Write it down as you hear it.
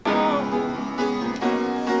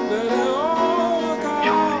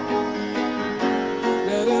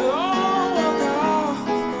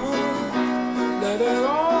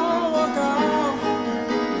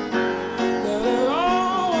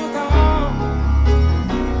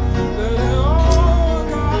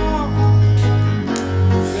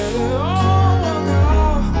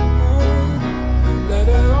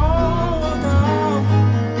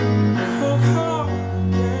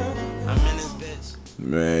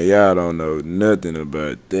Man, y'all don't know nothing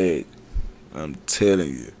about that. I'm telling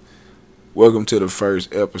you. Welcome to the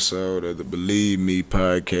first episode of the Believe Me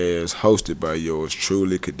podcast, hosted by yours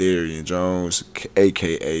truly, Kadarian Jones,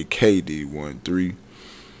 aka KD13.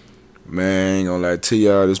 Man, I ain't gonna lie to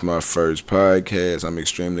y'all, this is my first podcast. I'm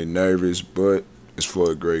extremely nervous, but it's for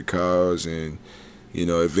a great cause, and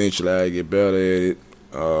eventually I get better at it.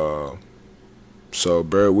 So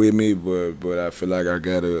bear with me, but I feel like I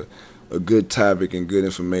got a good topic and good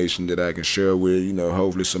information that I can share with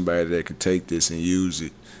hopefully somebody that can take this and use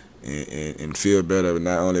it and feel better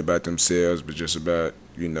not only about themselves but just about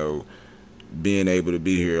being able to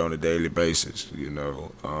be here on a daily basis.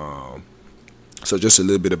 So just a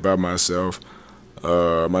little bit about myself.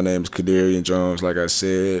 My name is Kadarian Jones. Like I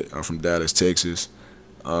said, I'm from Dallas, Texas.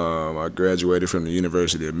 I graduated from the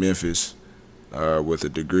University of Memphis with a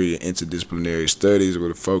degree in interdisciplinary studies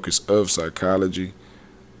with a focus of psychology.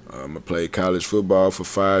 I played college football for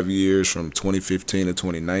 5 years from 2015 to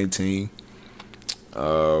 2019.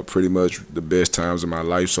 Pretty much the best times of my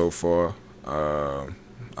life so far. I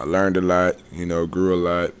learned a lot, grew a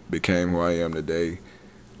lot, became who I am today.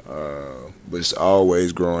 But it's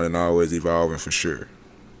always growing and always evolving for sure.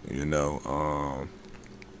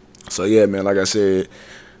 So yeah, man. Like I said,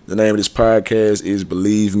 the name of this podcast is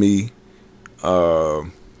Believe Me. Uh,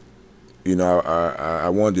 I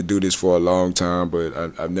wanted to do this for a long time, but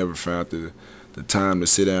I've never found the time to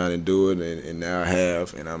sit down and do it, and now I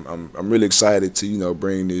have, and I'm really excited to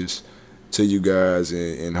bring this to you guys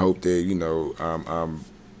and hope that I'm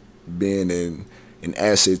being an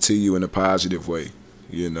asset to you in a positive way.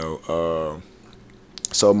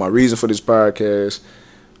 So my reason for this podcast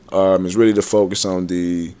is really to focus on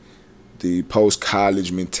the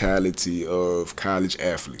post-college mentality of college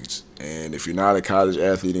athletes. And if you're not a college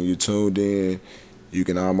athlete and you're tuned in, you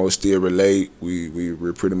can almost still relate.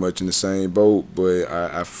 We're pretty much in the same boat, but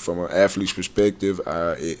from an athlete's perspective,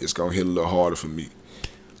 it's gonna hit a little harder for me.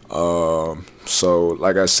 So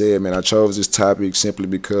like I said, man, I chose this topic simply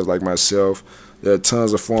because, like myself, there are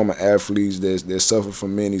tons of former athletes that suffer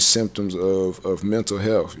from many symptoms of mental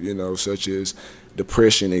health, such as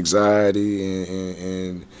depression, anxiety,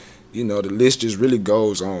 and the list just really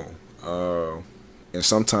goes on. And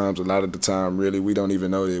sometimes, a lot of the time, really, we don't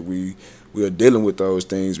even know that we are dealing with those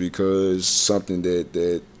things because something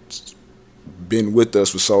that's been with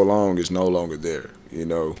us for so long is no longer there.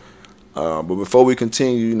 But before we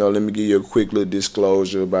continue, let me give you a quick little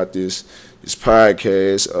disclosure about this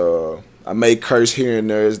podcast. I may curse here and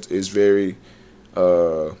there. It's very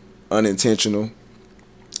unintentional.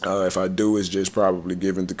 If I do, it's just probably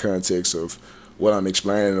given the context of what I'm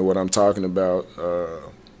explaining and what I'm talking about.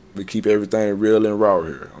 We keep everything real and raw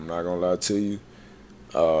here. I'm not gonna lie to you.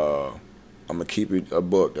 I'm gonna keep it a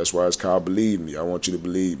buck. That's why it's called Believe Me. I want you to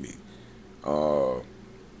believe me. But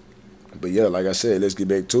yeah, like I said, let's get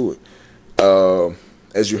back to it.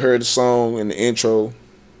 As you heard the song in the intro,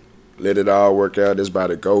 "Let It All Work Out," that's by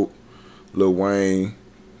the GOAT, Lil Wayne,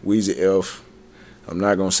 Weezy F. I'm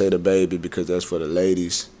not gonna say the baby because that's for the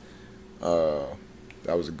ladies.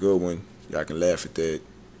 That was a good one. Y'all can laugh at that.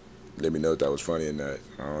 Let me know if that was funny or not.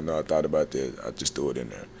 I don't know. I thought about that. I just threw it in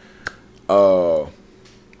there.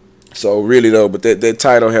 So really though, but that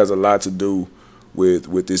title has a lot to do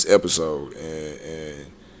with this episode, and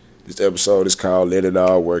this episode is called "Let It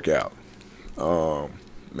All Work Out."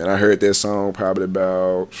 Man, I heard that song probably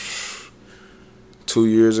about 2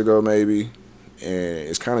 years ago, maybe, and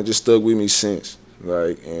it's kind of just stuck with me since.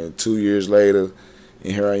 And 2 years later,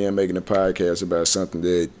 and here I am making a podcast about something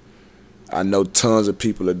that I know tons of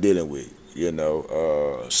people are dealing with.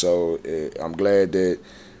 So I'm glad that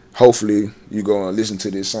hopefully you go and listen to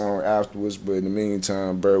this song afterwards. But in the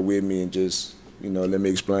meantime, bear with me and just let me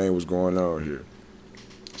explain what's going on here.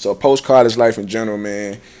 So post college life in general,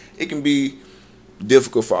 man, it can be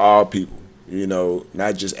difficult for all people.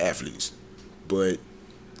 Not just athletes, but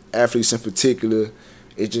athletes in particular.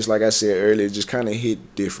 It's just like I said earlier, it just kind of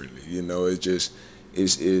hit differently.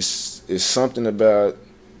 It's something about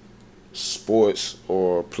sports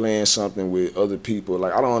or playing something with other people.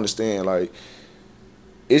 I don't understand.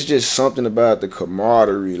 It's just something about the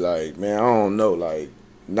camaraderie. Man, I don't know.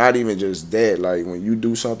 Not even just that. When you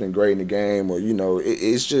do something great in the game, or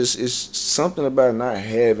it's something about not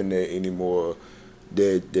having that anymore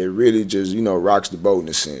that really just rocks the boat in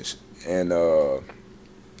a sense. And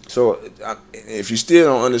so if you still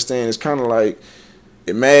don't understand, it's kind of like,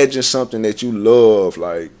 imagine something that you love,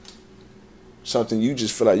 something you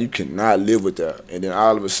just feel like you cannot live without, and then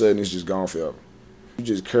all of a sudden it's just gone forever. You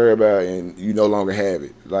just care about it and you no longer have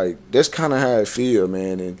it. That's kind of how I feel,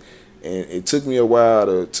 man. And it took me a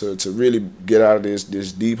while to really get out of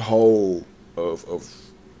this deep hole of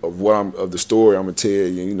of the story I'm gonna tell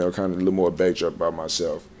you. You know, kind of a little more backdrop about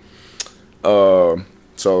myself. Uh,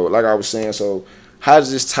 so like I was saying, so how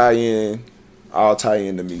does this tie in? All tie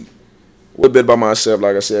into me. A little bit about myself.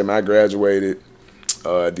 Like I said, man, I graduated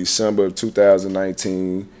December of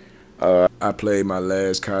 2019. I played my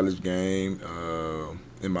last college game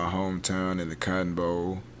in my hometown in the Cotton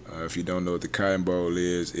Bowl. If you don't know what the Cotton Bowl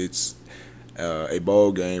is, it's a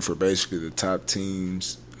bowl game for basically the top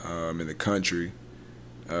teams in the country.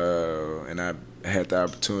 And I had the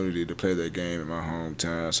opportunity to play that game in my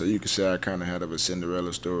hometown. So you could say I kind of had a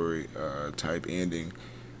Cinderella story type ending.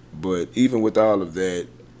 But even with all of that,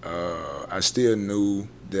 I still knew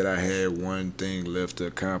that I had one thing left to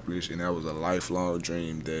accomplish, and that was a lifelong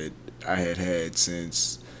dream that I had had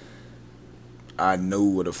since I knew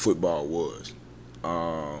what a football was.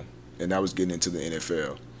 And that was getting into the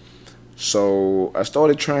NFL. So I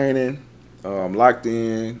started training. I'm locked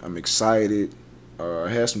in. I'm excited. I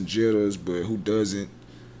had some jitters, but who doesn't?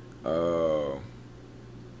 Uh,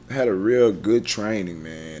 I had a real good training,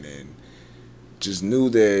 man, and just knew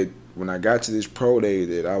that when I got to this pro day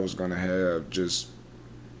that I was gonna have just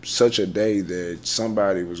such a day that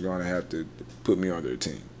somebody was gonna have to put me on their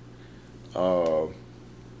team. Uh,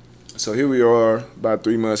 so here we are, about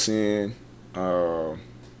 3 months in, uh,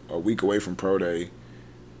 a week away from pro day,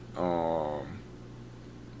 um,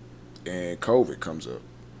 and COVID comes up.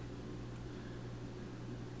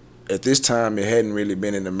 At this time, it hadn't really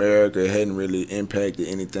been in America. It hadn't really impacted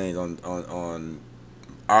anything on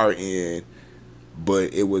our end,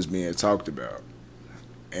 but it was being talked about.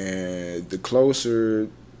 And the closer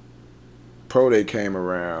pro day came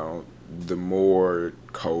around, the more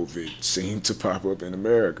COVID seemed to pop up in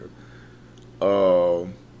America.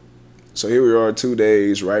 Um, so here we are, 2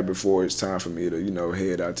 days right before it's time for me to,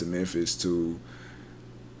 head out to Memphis to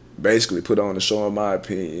basically put on a show, in my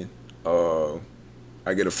opinion. Uh,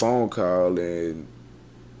 I get a phone call and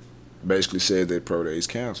basically said that pro day is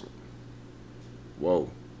canceled. Whoa.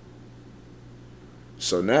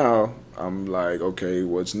 So now I'm like, okay,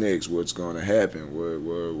 what's next? What's going to happen?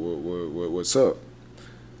 What's up?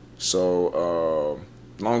 So,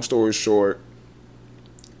 long story short,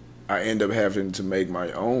 I end up having to make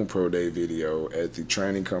my own pro day video at the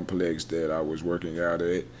training complex that I was working out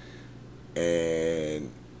at,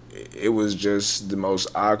 and it was just the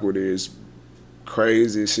most awkwardest,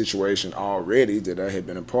 crazy situation already that I had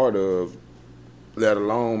been a part of, let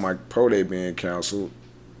alone my pro day being canceled.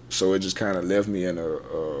 So it just kind of left me in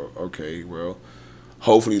okay, well,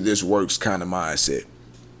 hopefully this works kind of mindset.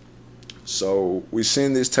 So we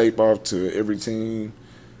send this tape off to every team.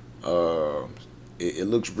 Uh, it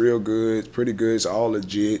looks real good, it's pretty good, it's all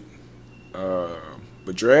legit. Uh,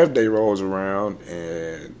 but draft day rolls around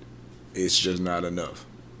and it's just not enough.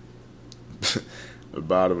 The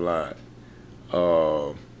bottom line.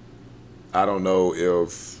 Uh, I don't know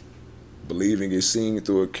if believing is seen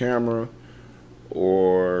through a camera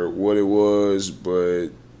or what it was, but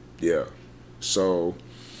yeah. So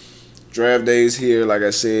draft days here, like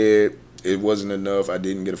I said, it wasn't enough. I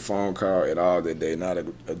didn't get a phone call at all that day. Not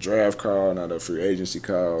a draft call, not a free agency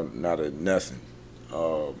call, not a nothing.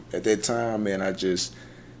 At that time, man, I just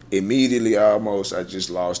immediately almost I just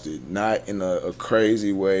lost it. Not in a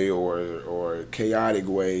crazy way or a chaotic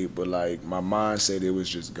way, but like my mindset, it was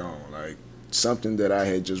just gone. Like something that I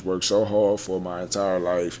had just worked so hard for my entire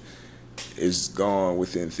life is gone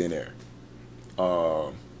within thin air.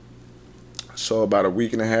 Uh, so about a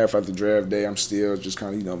week and a half after draft day, I'm still just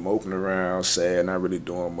kind of moping around, sad, not really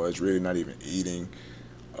doing much, really not even eating.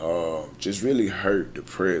 Just really hurt,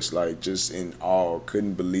 depressed, like just in awe,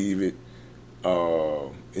 couldn't believe it.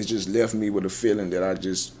 It just left me with a feeling that I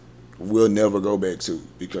just will never go back to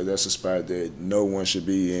because that's a spot that no one should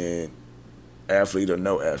be in, athlete or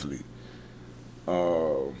no athlete.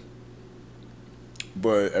 Uh,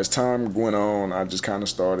 but as time went on, I just kind of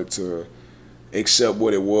started to accept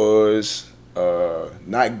what it was,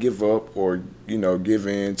 not give up or give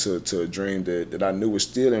in to a dream that I knew was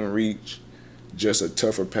still in reach, just a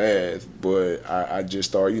tougher path. But I just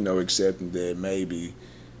started accepting that maybe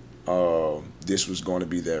this was going to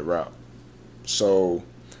be that route. So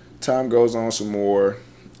time goes on some more.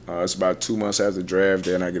 It's about 2 months after draft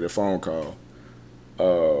day, and I get a phone call.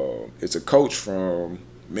 It's a coach from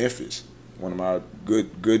Memphis, one of my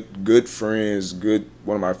good friends,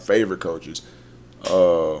 one of my favorite coaches.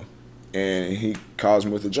 Uh, and he calls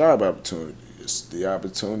me with a job opportunity. It's the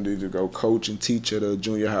opportunity to go coach and teach at a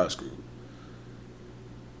junior high school.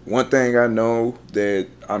 One thing I know that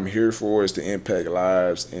I'm here for is to impact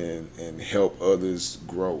lives and help others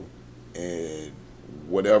grow. And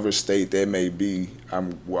whatever state that may be,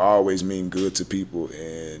 will always mean good to people,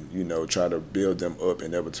 and try to build them up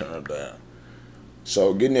and never turn them down.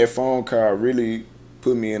 So getting that phone call really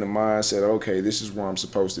put me in the mindset. Okay, this is where I'm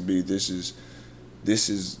supposed to be. This is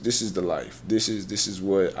the life. This is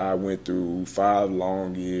what I went through 5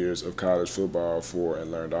 long years of college football for,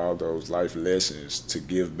 and learned all those life lessons to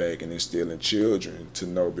give back and instill in children to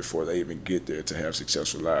know before they even get there to have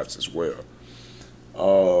successful lives as well.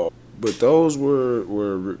 But those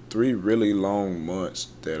were 3 really long months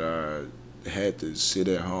that I had to sit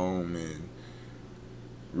at home and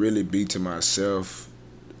really be to myself,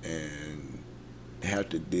 and have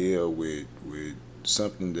to deal with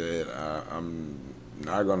something that I'm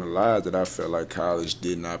not gonna lie, that I felt like college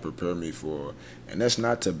did not prepare me for. And that's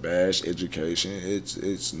not to bash education.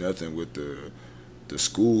 It's nothing with the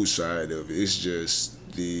school side of it. It's just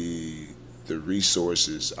the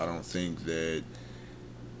resources. I don't think that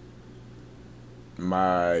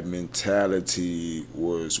my mentality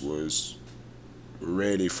was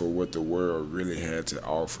ready for what the world really had to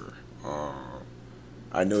offer.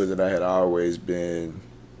 I knew that I had always been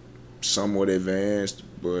somewhat advanced,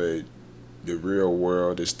 but the real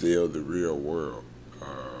world is still the real world.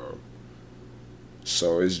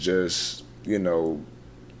 So it's just, learning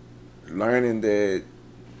that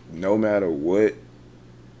no matter what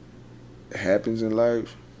happens in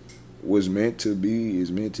life, what's meant to be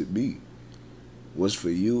is meant to be. What's for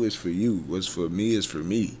you is for you. What's for me is for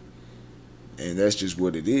me. And that's just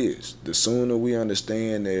what it is. The sooner we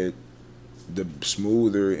understand that, the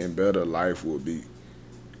smoother and better life will be.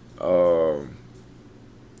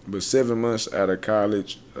 But 7 months out of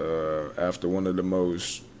college, after one of the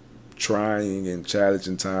most trying and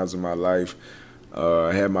challenging times of my life,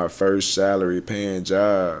 I had my first salary paying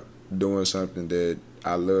job doing something that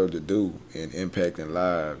I love to do and impacting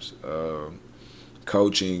lives.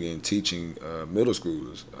 Coaching and teaching middle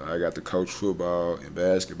schoolers. I got to coach football and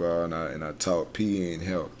basketball, and I taught PE and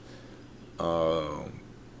health.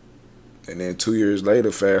 And then 2 years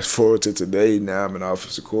later, fast forward to today, now I'm an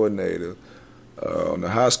offensive coordinator on the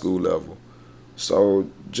high school level. So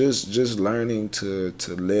just learning to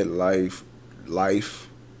let life,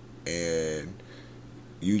 and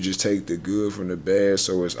you just take the good from the bad,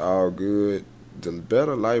 so it's all good. The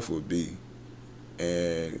better life will be,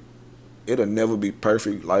 and it'll never be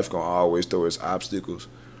perfect. Life gonna always throw its obstacles,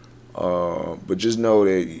 but just know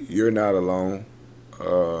that you're not alone.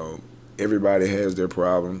 Everybody has their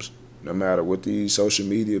problems. No matter what these social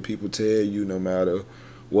media people tell you, no matter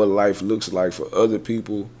what life looks like for other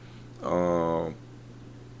people,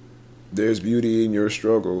 there's beauty in your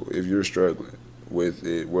struggle if you're struggling with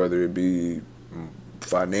it, whether it be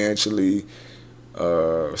financially,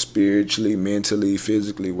 spiritually, mentally,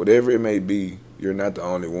 physically, whatever it may be. You're not the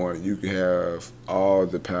only one. You can have all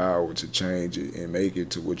the power to change it and make it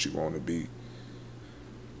to what you want to be.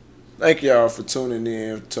 Thank y'all for tuning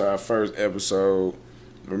in to our first episode.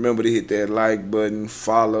 Remember to hit that like button,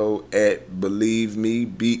 follow at Believe Me,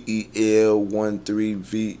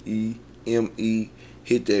 BEL13VEME.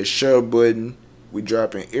 Hit that share button. We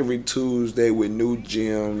dropping every Tuesday with new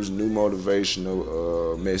gems, new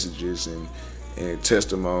motivational messages, and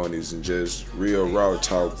testimonies, and just real raw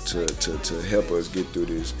talk to help us get through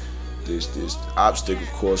this obstacle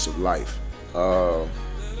course of life.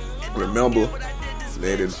 Remember,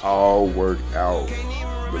 let it all work out.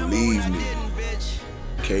 Believe me.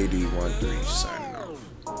 KD13 signing off.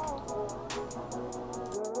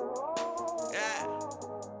 Yeah.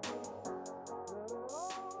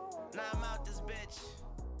 Now I'm out this bitch.